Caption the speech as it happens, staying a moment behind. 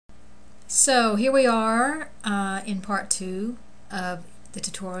So here we are in part 2 of the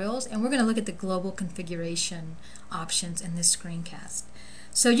tutorials, and we're going to look at the global configuration options in this screencast.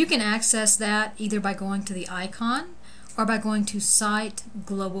 So you can access that either by going to the icon or by going to Site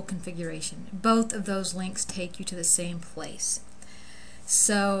Global Configuration. Both of those links take you to the same place.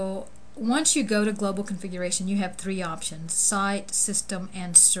 So once you go to Global Configuration, you have 3 options: Site, System,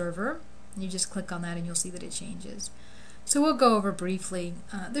 and Server. You just click on that and you'll see that it changes. So we'll go over briefly.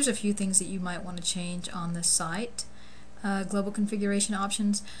 There's a few things that you might want to change on the site global configuration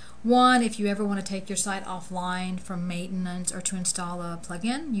options. One, if you ever want to take your site offline from maintenance or to install a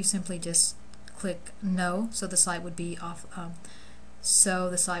plugin, you simply just click no, so the site would be off. Site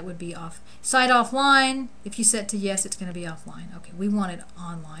offline, if you set to yes, it's going to be offline. Okay, we want it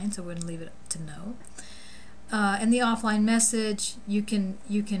online, so we're going to leave it to no. And the offline message, you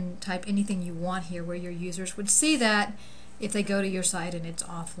can type anything you want here where your users would see that if they go to your site and it's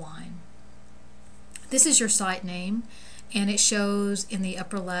offline. This is your site name, and it shows in the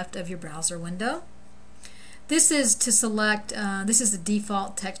upper left of your browser window. This is to select, this is the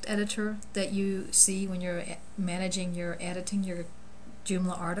default text editor that you see when you're editing your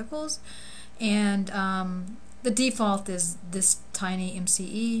Joomla articles. And the default is this tiny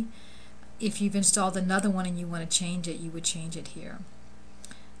MCE. If you've installed another one and you want to change it, you would change it here.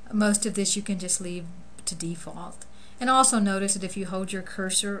 Most of this you can just leave to default. And also notice that if you hold your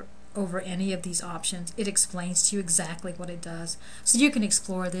cursor over any of these options, it explains to you exactly what it does. So you can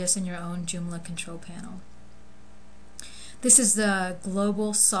explore this in your own Joomla control panel. This is the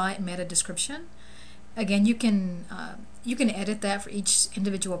global site meta description. Again, you can edit that for each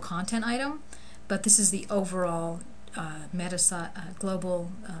individual content item, but this is the overall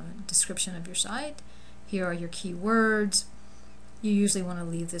global description of your site. Here are your keywords. You usually want to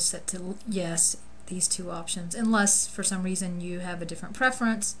leave this set to yes, these 2 options, unless for some reason you have a different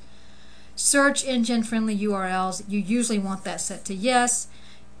preference. Search engine friendly URLs, you usually want that set to yes.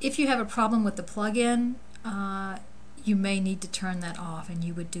 If you have a problem with the plugin, you may need to turn that off, and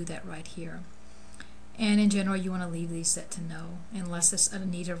you would do that right here. And in general, you want to leave these set to no, unless a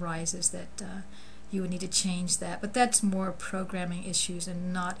need arises that you would need to change that. But that's more programming issues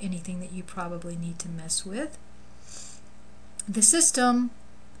and not anything that you probably need to mess with. The system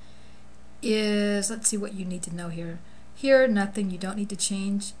is, let's see what you need to know here. Here, nothing. You don't need to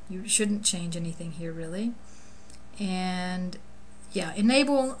change. You shouldn't change anything here, really. And yeah,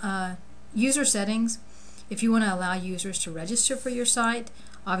 enable user settings. If you want to allow users to register for your site,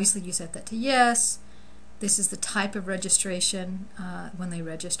 obviously you set that to yes. This is the type of registration. When they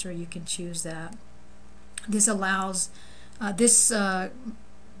register, you can choose that. This allows this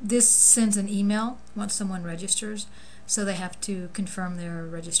sends an email once someone registers, so they have to confirm their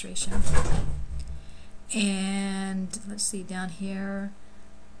registration. And let's see down here,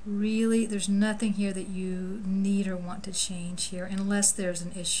 really there's nothing here that you need or want to change here unless there's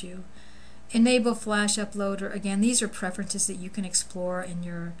an issue. Enable Flash Uploader. Again, these are preferences that you can explore in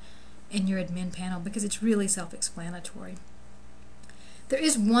your admin panel because it's really self-explanatory. There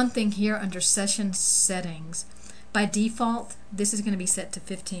is one thing here under Session Settings. By default, this is going to be set to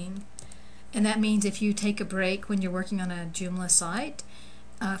 15, and that means if you take a break when you're working on a Joomla site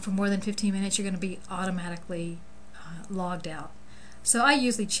for more than 15 minutes, you're going to be automatically logged out. So I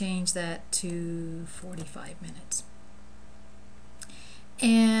usually change that to 45 minutes.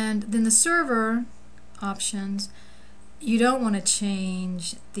 And then the server options, you don't want to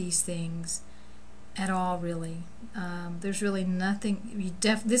change these things at all, really. There's really nothing.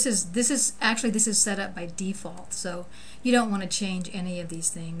 This is set up by default, so you don't want to change any of these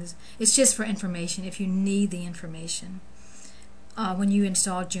things. It's just for information if you need the information. When you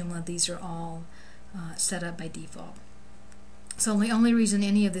install Joomla, these are all set up by default. So the only reason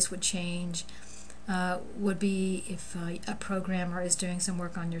any of this would change would be if a programmer is doing some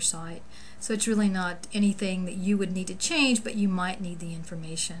work on your site. So it's really not anything that you would need to change, but you might need the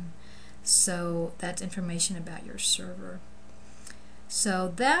information. So that's information about your server.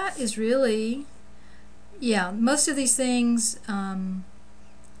 So that is really, yeah, most of these things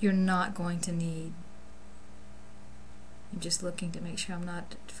you're not going to need. I'm just looking to make sure I'm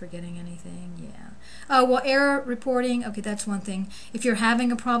not forgetting anything. Yeah. Oh, well, error reporting, okay, that's one thing. If you're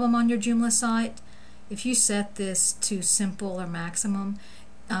having a problem on your Joomla site, if you set this to simple or maximum,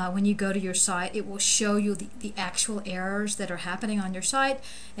 when you go to your site, it will show you the actual errors that are happening on your site,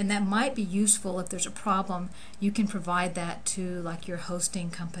 and that might be useful if there's a problem. You can provide that to like your hosting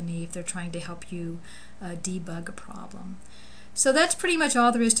company if they're trying to help you debug a problem. So that's pretty much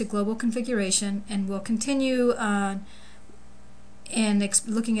all there is to global configuration, and we'll continue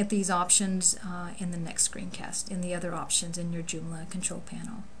looking at these options in the next screencast, in the other options in your Joomla control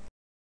panel.